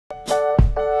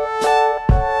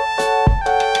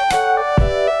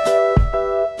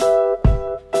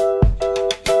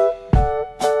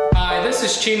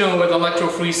Chino with Electro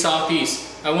Freeze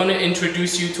Southeast. I want to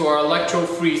introduce you to our Electro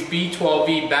Freeze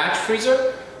B12V Batch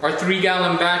Freezer. Our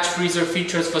 3-gallon batch freezer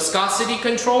features viscosity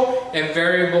control and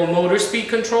variable motor speed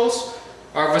controls.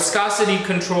 Our viscosity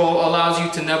control allows you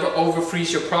to never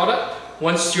overfreeze your product.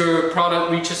 Once your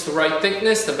product reaches the right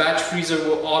thickness, the batch freezer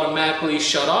will automatically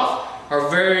shut off. Our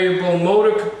variable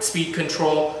motor speed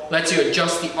control lets you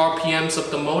adjust the RPMs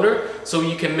of the motor so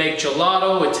you can make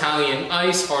gelato, Italian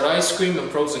ice, hard ice cream,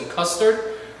 and frozen custard.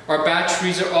 Our batch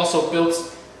freezer also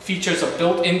features a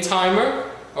built-in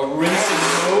timer, a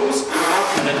rinsing nose,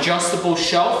 an adjustable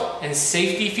shelf, and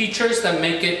safety features that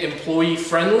make it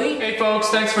employee-friendly. Hey folks,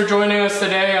 thanks for joining us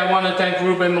today. I want to thank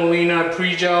Ruben Molina at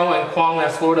Pregel and Kwang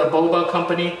at Florida Boba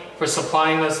Company for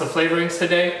supplying us the flavorings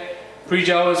today.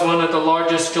 Pregel is one of the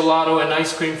largest gelato and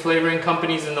ice cream flavoring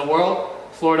companies in the world.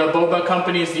 Florida Boba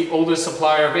Company is the oldest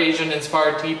supplier of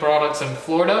Asian-inspired tea products in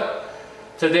Florida.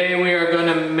 Today we are going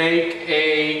to make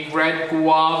a red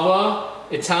guava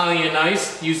Italian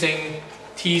ice using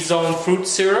T-zone fruit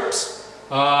syrups.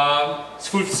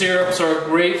 Fruit syrups are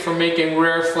great for making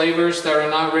rare flavors that are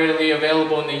not readily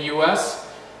available in the US.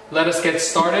 Let us get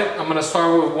started. I'm going to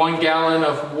start with 1 gallon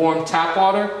of warm tap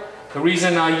water. The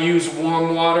reason I use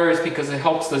warm water is because it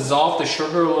helps dissolve the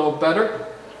sugar a little better.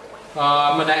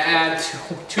 I'm going to add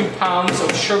 2 pounds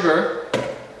of sugar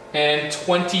and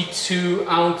 22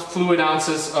 fluid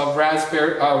ounces of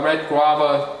red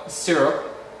guava syrup.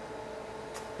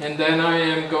 And then I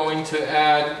am going to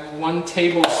add 1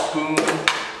 tablespoon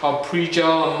of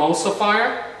Pregel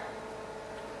emulsifier.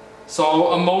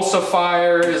 So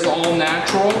emulsifier is all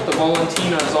natural. The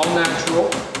Valentina is all natural.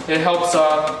 It helps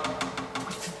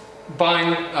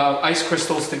bind ice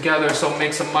crystals together, so it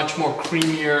makes a much more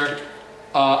creamier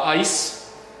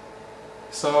ice.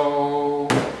 So,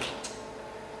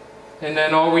 and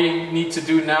then all we need to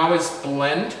do now is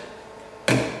blend.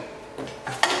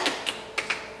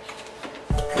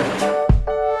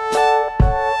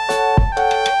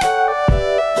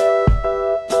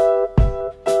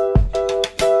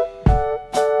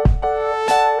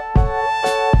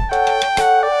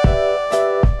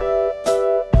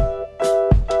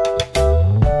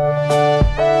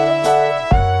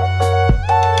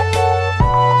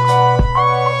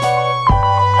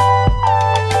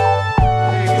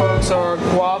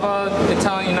 Guava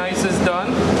Italian Ice is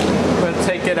done. I'm going to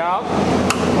take it out.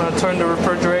 I'm going to turn the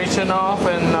refrigeration off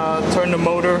and turn the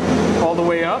motor all the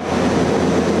way up.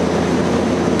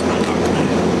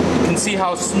 You can see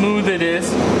how smooth it is.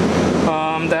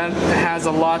 That has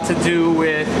a lot to do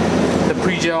with the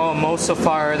Pregel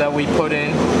emulsifier that we put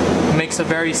in. It makes a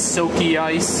very silky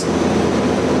ice.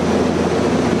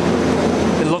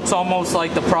 It looks almost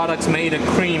like the product's made of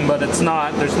cream, but it's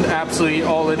not. There's absolutely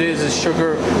all it is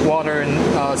sugar, water,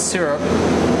 and syrup.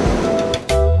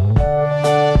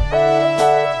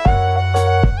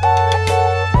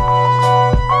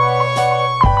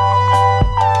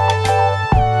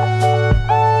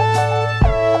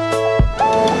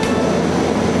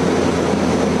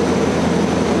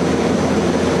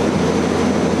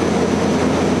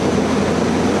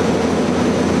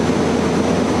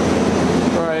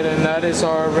 That is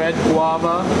our red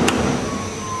guava,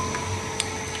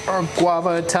 or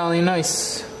Guava Italian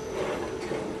Ice.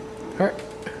 All right.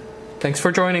 Thanks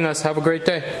for joining us. Have a great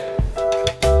day.